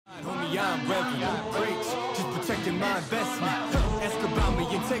I'm reverent. Preach, just protecting my investment. Ask about me,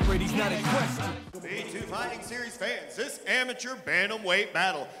 integrity's not in question. B2 Fighting Series fans, this amateur bantamweight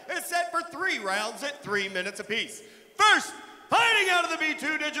battle is set for 3 rounds at 3 minutes apiece. First, fighting out of the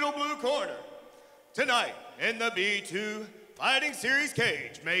B2 Digital Blue corner. Tonight, in the B2 Fighting Series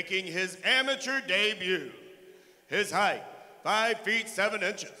cage, making his amateur debut. His height, 5 feet 7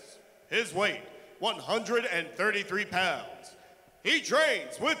 inches. His weight, 133 pounds. He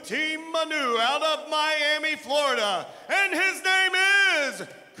trains with Team Manu out of Miami, Florida, and his name is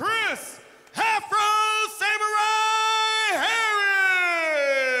Chris Afro Samurai Harris.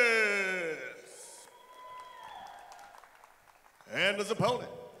 And his opponent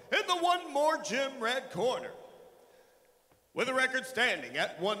in the One More Gym red corner, with a record standing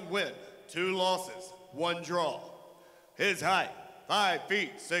at 1 win, 2 losses, 1 draw. His height, 5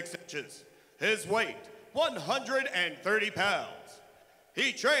 feet 6 inches. His weight, 130 pounds.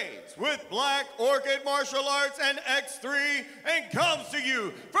 He trains with Black Orchid Martial Arts and X3 and comes to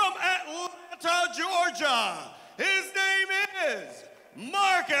you from Atlanta, Georgia. His name is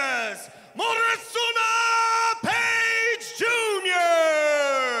Marcus Morrisuna Paige Jr.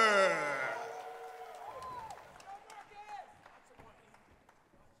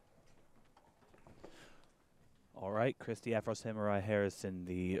 All right, Chris the Afro Samurai Harris in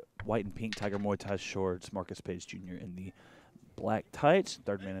the white and pink Tiger Muay Thai shorts, Marcus Paige Jr. in the black tights.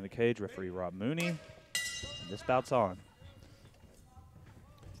 Third man in the cage, referee Rob Mooney. And this bout's on.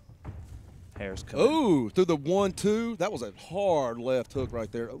 Harris coming. Ooh, through the 1-2. That was a hard left hook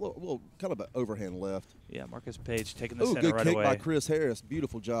right there. A little kind of an overhand left. Yeah, Marcus Paige taking the Ooh, center good right kick away. by Chris Harris.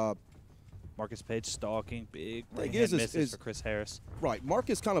 Beautiful job. Marcus Paige stalking, big right Thing hand is, misses for Chris Harris. Right,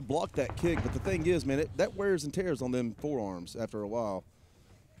 Marcus kind of blocked that kick, but the thing is, man, that wears and tears on them forearms after a while.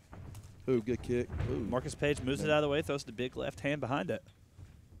 Ooh, good kick. Ooh. Marcus Paige moves it out of the way, throws the big left hand behind it.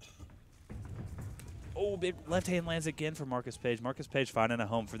 Oh, big left hand lands again for Marcus Paige. Marcus Paige finding a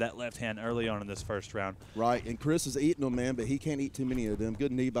home for that left hand early on in this first round. Right, and Chris is eating them, man, but he can't eat too many of them.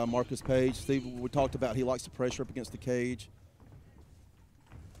 Good knee by Marcus Paige. Steve, we talked about he likes to pressure up against the cage.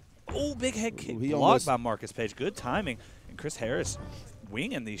 Oh, big head kick He blocked almost by Marcus Paige. Good timing. And Chris Harris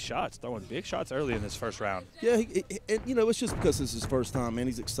winging these shots, throwing big shots early in this first round. Yeah, and you know, it's just because it's his first time, man.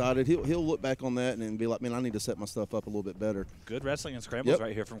 He's excited. He'll look back on that and be like, man, I need to set my stuff up a little bit better. Good wrestling and scrambles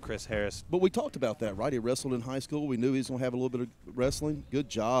right here from Chris Harris. But we talked about that, right? He wrestled in high school. We knew he was going to have a little bit of wrestling. Good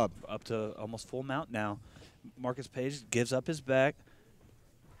job. Up to almost full mount now. Marcus Paige gives up his back.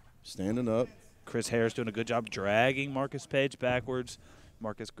 Standing up. Chris Harris doing a good job dragging Marcus Paige backwards.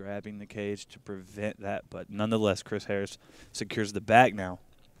 Marcus grabbing the cage to prevent that, but nonetheless, Chris Harris secures the bag now.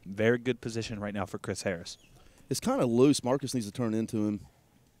 Very good position right now for Chris Harris. It's kind of loose. Marcus needs to turn into him.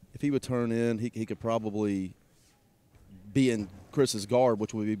 If he would turn in, he could probably be in Chris's guard,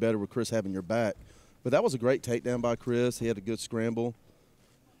 which would be better with Chris having your back. But that was a great takedown by Chris. He had a good scramble.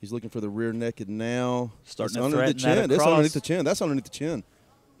 He's looking for the rear naked now. Starting to underneath the chin. That's underneath the chin. That's underneath the chin.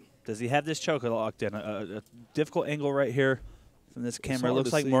 Does he have this choker locked in? A difficult angle right here. From this camera, it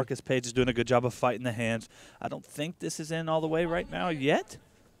looks like Marcus Paige is doing a good job of fighting the hands. I don't think this is in all the way right now yet,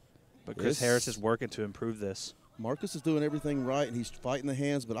 but Chris Harris is working to improve this. Marcus is doing everything right, and he's fighting the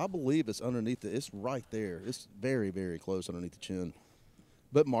hands, but I believe it's underneath it. It's right there. It's very, very close underneath the chin.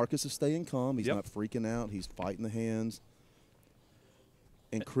 But Marcus is staying calm. He's not freaking out. He's fighting the hands.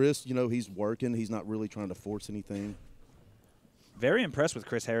 And Chris, you know, he's working. He's not really trying to force anything. Very impressed with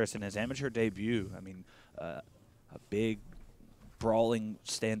Chris Harris in his amateur debut. I mean, a big brawling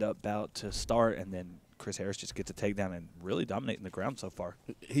stand-up bout to start, and then Chris Harris just gets a takedown and really dominating the ground so far.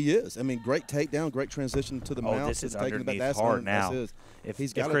 He is. I mean, great takedown, great transition to the mount. This is underneath hard now. If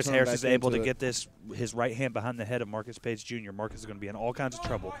Chris Harris is able to get his right hand behind the head of Marcus Paige Jr., Marcus is going to be in all kinds of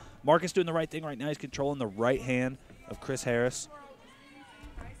trouble. Marcus doing the right thing right now. He's controlling the right hand of Chris Harris.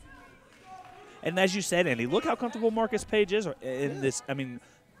 And as you said, Andy, look how comfortable Marcus Paige is in this. I mean,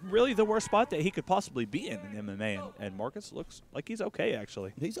 really the worst spot that he could possibly be in MMA, and Marcus looks like he's okay,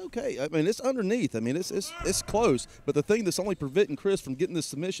 actually. He's okay. I mean, it's underneath. I mean, it's close. But the thing that's only preventing Chris from getting this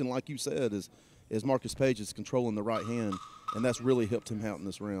submission, like you said, is Marcus Paige is controlling the right hand, and that's really helped him out in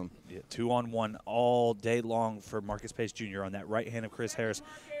this round. Yeah, 2-on-1 all day long for Marcus Paige Jr. on that right hand of Chris Harris.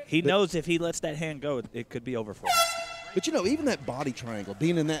 He knows if he lets that hand go, it could be over for him. But, you know, even that body triangle,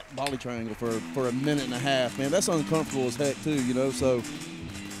 being in that body triangle for a minute and a half, man, that's uncomfortable as heck too, you know, so –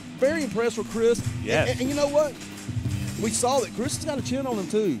 very impressed with Chris. Yes. And you know what? We saw that Chris has got a chin on him,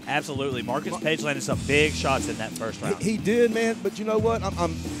 too. Absolutely. Marcus Paige landed some big shots in that first round. He did, man. But you know what?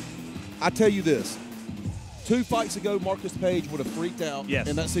 I tell you this. 2 fights ago, Marcus Paige would have freaked out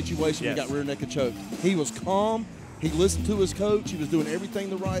in that situation. He got rear naked choked. He was calm. He listened to his coach. He was doing everything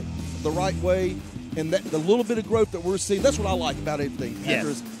the right way. And the little bit of growth that we're seeing, that's what I like about everything.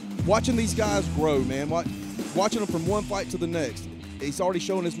 Yes. Watching these guys grow, man. Watching them from one fight to the next. He's already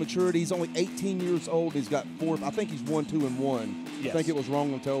showing his maturity. He's only 18 years old. He's got 4. I think he's 1-2-1. Yes. I think it was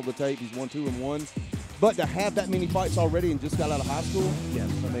wrong on the tape. He's 1-2-1. But to have that many fights already and just got out of high school, yes.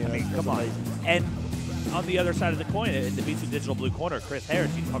 I mean Come on. amazing. And on the other side of the coin, in the B2 Digital Blue Corner, Chris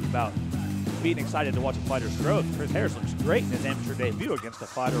Harris, you talk about being excited to watch a fighter's growth. Chris Harris looks great in his amateur debut against a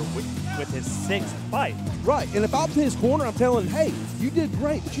fighter with his 6th fight. Right, and if I was in his corner, I'm telling him, hey, you did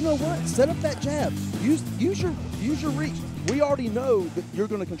great, but you know what? Set up that jab. Use your reach. We already know that you're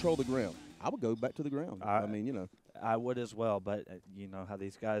going to control the ground. I would go back to the ground. I mean, you know. I would as well, but you know how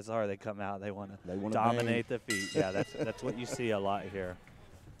these guys are. They come out, they want to wanna dominate the feet. Yeah, that's what you see a lot here.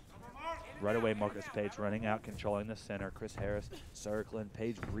 Right away, Marcus Paige running out, controlling the center. Chris Harris circling.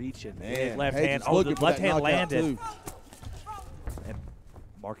 Paige reaching. Man, left Paige hand. is Oh, the looking for left that hand knockout, landed. too. And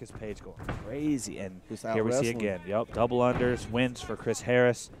Marcus Paige going crazy. And Just here we see out-wrestling. again. Yep, double unders, wins for Chris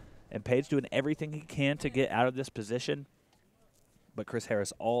Harris. And Paige doing everything he can to get out of this position. But Chris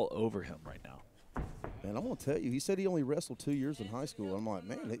Harris all over him right now. Man, I'm going to tell you, he said he only wrestled 2 years in high school. I'm like,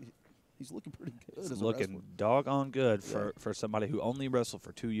 man, he's looking pretty good as a Looking wrestler. doggone good for somebody who only wrestled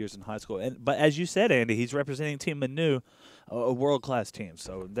for 2 years in high school. But as you said, Andy, he's representing Team Manu, a world-class team.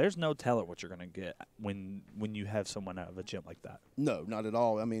 So there's no telling what you're going to get when you have someone out of a gym like that. No, not at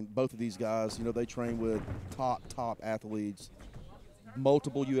all. I mean, both of these guys, you know, they train with top athletes,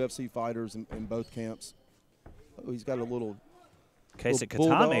 multiple UFC fighters in both camps. Oh, he's got a little Case of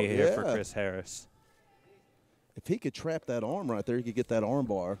bulldog, Katame here yeah. for Chris Harris. If he could trap that arm right there, he could get that arm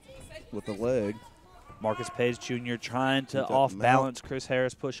bar with the leg. Marcus Paige Jr. trying to With that off-balance Chris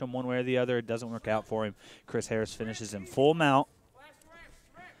Harris, push him one way or the other. It doesn't work out for him. Chris Harris finishes in full mount.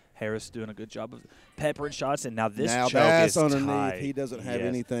 Harris doing a good job of peppering shots, and now this choke that's is underneath. tight. He doesn't have Yes.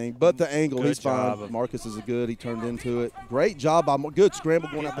 anything. But the angle, Good he's fine. job of- Marcus is good. He turned into it. Great job by good scramble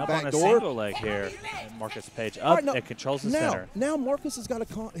going out the Up back on a door. single leg here. And Marcus Paige All up right, and controls the now, center. Now Marcus has got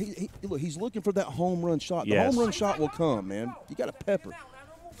look, he's looking for that home run shot. The Yes. home run shot will come, man. You got to pepper.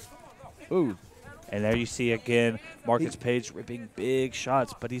 Ooh. And there you see again Marcus Paige ripping big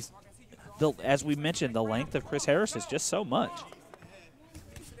shots, but as we mentioned, the length of Chris Harris is just so much.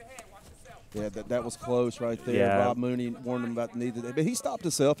 Yeah, that was close right there. Yeah. Rob Mooney warned him about the need today. But he stopped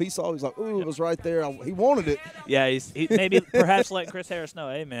himself. He saw, he's like, ooh, it was right there. He wanted it. Yeah, he maybe perhaps let Chris Harris know,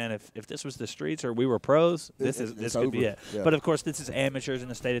 hey man, if this was the streets or we were pros, this could be over. it. Yeah. But of course, this is amateurs in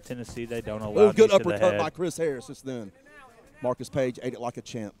the state of Tennessee. They don't allow Ooh, good knees to the uppercut head. by Chris Harris just then. Marcus Paige ate it like a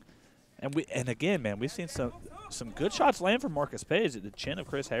champ. And again, man, we've seen some good shots land from Marcus Paige. The chin of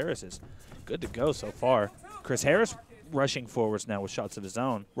Chris Harris is good to go so far. Chris Harris rushing forwards now with shots of his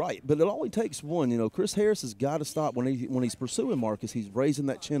own. Right, but it only takes one. You know, Chris Harris has got to stop when he's pursuing Marcus. He's raising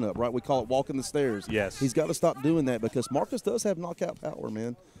that chin up, right? We call it walking the stairs. Yes. He's got to stop doing that because Marcus does have knockout power,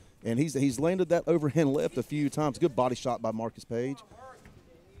 man. And he's landed that overhand left a few times. Good body shot by Marcus Paige.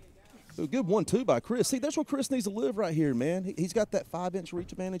 A good 1-2 by Chris. See, that's where Chris needs to live right here, man. He's got that 5-inch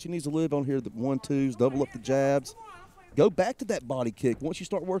reach advantage. He needs to live on here, the 1-2s, double up the jabs. Go back to that body kick. Once you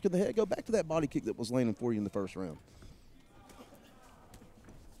start working the head, go back to that body kick that was landing for you in the first round.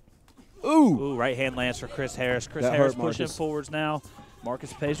 Ooh, right hand lands for Chris Harris. Chris That Harris hurt pushing Marcus. forwards now.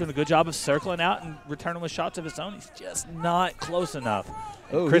 Marcus Paige doing a good job of circling out and returning with shots of his own. He's just not close enough.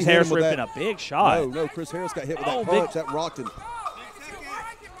 Oh, Chris he hit him Harris with ripping that. a big shot. No, Chris Harris got hit with Oh, that big- punch. That rocked him.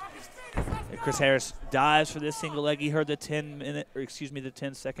 And Chris Harris dives for this single leg. He heard the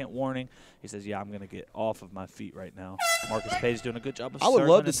 10-second warning. He says, "Yeah, I'm going to get off of my feet right now." Marcus Paige doing a good job of I would love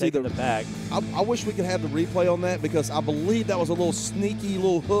circling to and see taking the bag. I wish we could have the replay on that because I believe that was a little sneaky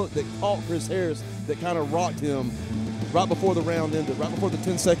little hook that caught Chris Harris that kind of rocked him right before the round ended, right before the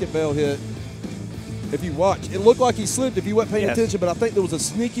 10-second bell hit. If you watch, it looked like he slipped if you weren't paying Yes. attention, but I think there was a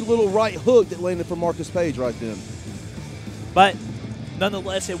sneaky little right hook that landed for Marcus Paige right then. But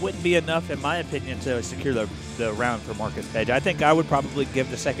nonetheless, it wouldn't be enough, in my opinion, to secure the round for Marcus Paige. I think I would probably give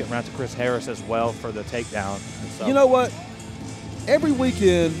the second round to Chris Harris as well for the takedown. So. You know what? Every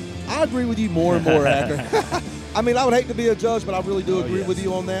weekend, I agree with you more and more, Hacker. I mean, I would hate to be a judge, but I really do agree yes. with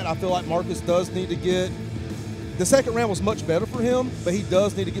you on that. I feel like Marcus does need to get – the second round was much better for him, but he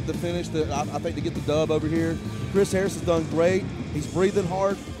does need to get the finish, I think, to get the dub over here. Chris Harris has done great. He's breathing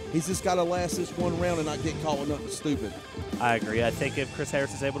hard. He's just got to last this one round and not get caught with nothing stupid. I agree. I think if Chris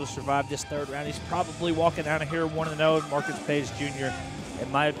Harris is able to survive this third round, he's probably walking out of here 1-0. Marcus Paige Jr.,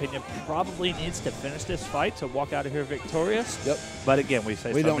 in my opinion, probably needs to finish this fight to walk out of here victorious. Yep. But again, we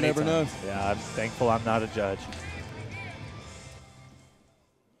say We so don't many ever know. times. Yeah, I'm thankful I'm not a judge.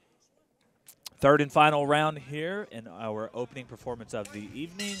 Third and final round here in our opening performance of the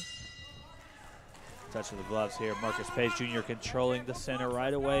evening. Touch of the gloves here. Marcus Paige Jr. controlling the center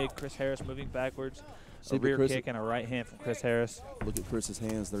right away. Chris Harris moving backwards. A rear kick and a right hand from Chris Harris. Look at Chris's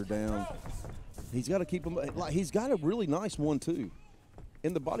hands. They're down. He's got to keep them. Like, he's got a really nice 1-2.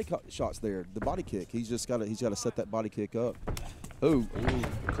 In the body shots there, the body kick. He's got to set that body kick up. Ooh.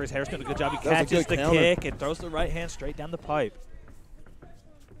 Chris Harris doing a good job. He catches the kick and throws the right hand straight down the pipe.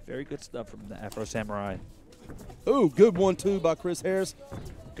 Very good stuff from the Afro Samurai. Ooh, good 1-2 by Chris Harris.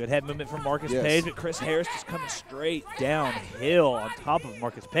 Good head movement from Marcus Paige, but Chris Harris just coming straight downhill on top of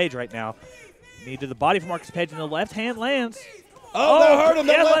Marcus Paige right now. Knee to the body from Marcus Paige, and the left hand lands. Oh, that hurt him.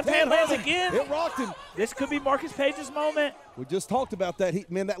 Yeah, left hand lands again. It rocked him. This could be Marcus Paige's moment. We just talked about that.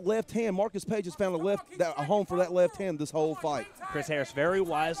 That left hand, Marcus Paige has found a home for that left hand this whole fight. Chris Harris very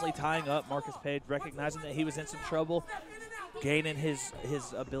wisely tying up Marcus Paige, recognizing that he was in some trouble, gaining his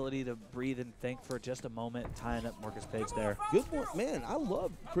ability to breathe and think for just a moment, tying up Marcus Paige there. Good one. Man, I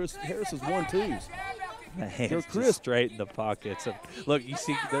love Chris Harris's 1-2s. They're just straight in the pockets. Look, you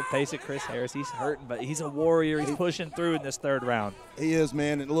see the face of Chris Harris. He's hurting, but he's a warrior. He's pushing through in this third round. He is,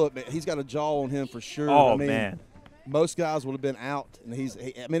 man. And look, man, he's got a jaw on him for sure. Oh, man. Most guys would have been out, and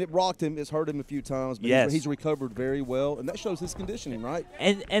it rocked him. It's hurt him a few times, but he's recovered very well, and that shows his conditioning, right?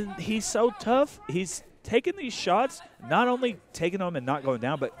 And he's so tough. He's taking these shots, not only taking them and not going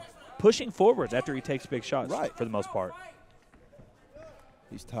down, but pushing forwards after he takes big shots for the most part.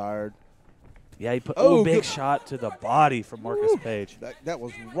 He's tired. Yeah, he put a big shot to the body from Marcus Paige. That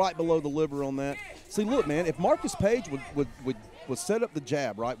was right below the liver on that. See, look, man, if Marcus Paige would set up the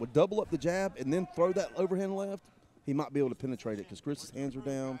jab, right, would double up the jab and then throw that overhand left, he might be able to penetrate it because Chris's hands are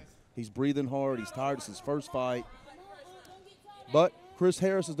down. He's breathing hard. He's tired. It's his first fight. But Chris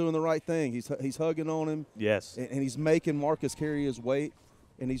Harris is doing the right thing. He's hugging on him. Yes. And he's making Marcus carry his weight,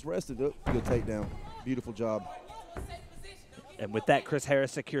 and he's rested. Good takedown. Beautiful job. And with that, Chris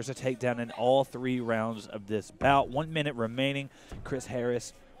Harris secures a takedown in all 3 rounds of this bout. 1 minute remaining. Chris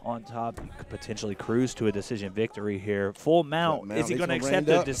Harris on top. He could potentially cruise to a decision victory here. Full mount. Is he going to accept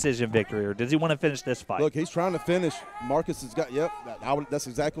a decision victory, or does he want to finish this fight? Look, he's trying to finish. Marcus has got, that's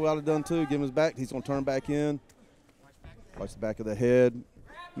exactly what I would have done too. Give him his back. He's going to turn back in. Watch the back of the head.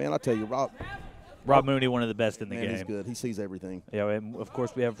 Man, I tell you, Rob Mooney, one of the best in the game. He's good. He sees everything. Yeah, and of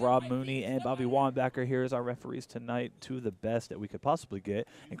course we have Rob Mooney and Bobby Wambacher here as our referees tonight. 2 of the best that we could possibly get.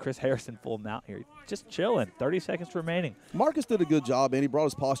 And Chris Harrison full mount here. Just chilling. 30 seconds remaining. Marcus did a good job, and he brought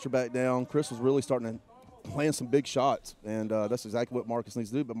his posture back down. Chris was really starting to land some big shots, and that's exactly what Marcus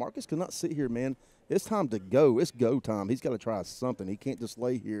needs to do. But Marcus cannot sit here, man. It's time to go. It's go time. He's got to try something. He can't just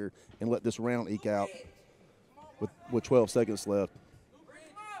lay here and let this round eke out with 12 seconds left.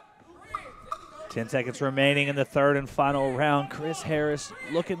 10 seconds remaining in the third and final round. Chris Harris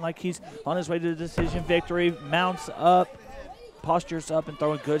looking like he's on his way to the decision victory. Mounts up, postures up, and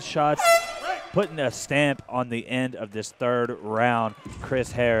throwing good shots. Putting a stamp on the end of this third round,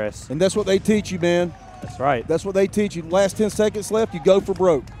 Chris Harris. And that's what they teach you, man. That's right. That's what they teach you. Last 10 seconds left, you go for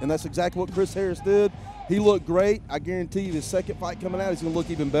broke. And that's exactly what Chris Harris did. He looked great. I guarantee you his second fight coming out, he's going to look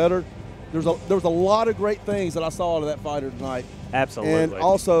even better. There was a lot of great things that I saw out of that fighter tonight. Absolutely. And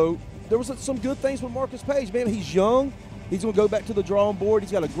also, there was some good things with Marcus Paige. Man, he's young. He's going to go back to the drawing board.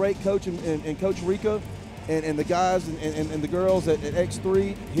 He's got a great coach in Coach Rico and the guys and the girls at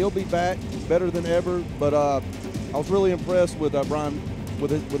X3. He'll be back better than ever. But I was really impressed with Brian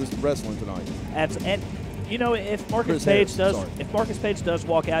with his wrestling tonight. And you know, if Marcus Paige does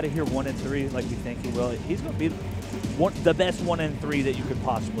walk out of here 1-3 like we think he will, he's going to be the best 1-3 that you could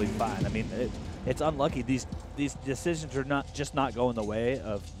possibly find. I mean, it's unlucky. These decisions are not going the way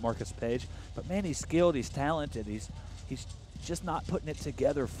of Marcus Paige. But man, he's skilled. He's talented. He's just not putting it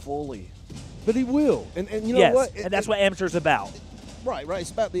together fully. But he will. And you know what? And that's what amateur's about. Right.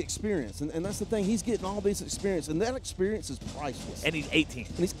 It's about the experience. And that's the thing. He's getting all this experience, and that experience is priceless. And he's 18.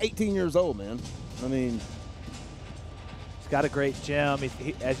 And he's 18 years old, man. I mean, he's got a great gym.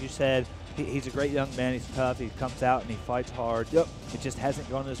 As you said, he's a great young man. He's tough. He comes out and he fights hard. Yep. It just hasn't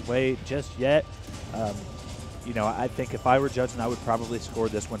gone his way just yet. You know, I think if I were judging, I would probably score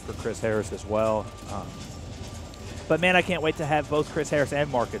this one for Chris Harris as well. But, man, I can't wait to have both Chris Harris and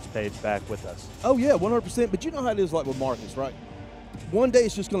Marcus Paige back with us. Oh, yeah, 100%. But you know how it is like with Marcus, right? One day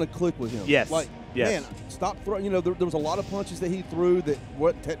it's just going to click with him. Yes. Like, yes. Man, stop throwing. You know, there was a lot of punches that he threw that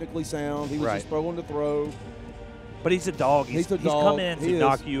weren't technically sound. He was just throwing to throw. But he's a dog. He's coming in to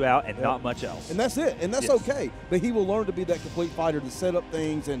knock you out and not much else. And that's it. And that's okay. But he will learn to be that complete fighter, to set up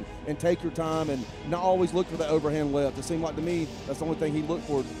things and take your time and not always look for that overhand left. It seemed like to me that's the only thing he looked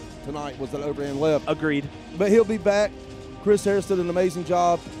for tonight was that overhand left. Agreed. But he'll be back. Chris Harris did an amazing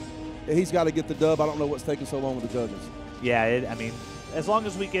job. he's got to get the dub. I don't know what's taking so long with the judges. Yeah, I mean, as long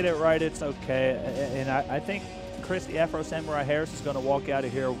as we get it right, it's okay. And I think Chris the Afro Samurai Harris is going to walk out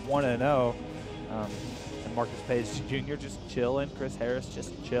of here 1-0. And Marcus Paige Jr. just chilling. Chris Harris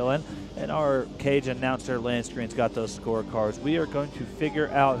just chilling. And our Cage announcer land screen's got those scorecards. We are going to figure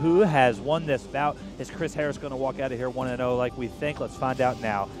out who has won this bout. Is Chris Harris going to walk out of here 1-0 like we think? Let's find out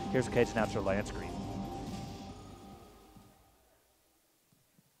now. Here's Cage announcer land screen.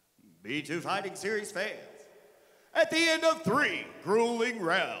 B2 Fighting Series fans, at the end of 3 grueling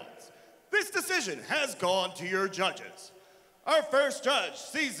rounds, this decision has gone to your judges. Our first judge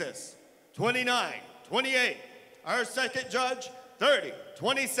sees this 29-28. Our second judge,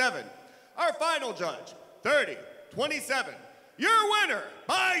 30-27. Our final judge, 30-27. Your winner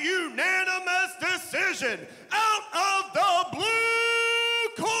by unanimous decision, out of the blue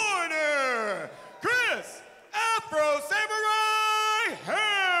corner, Chris Afro Samurai Harris.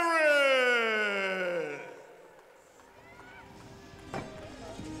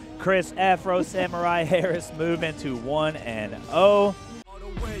 Chris Afro Samurai Harris moving to 1-0.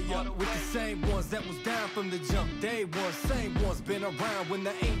 With the same ones that was down from the jump day one, same ones been around when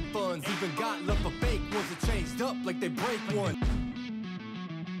there ain't funds, even got love for fake ones that changed up like they break one.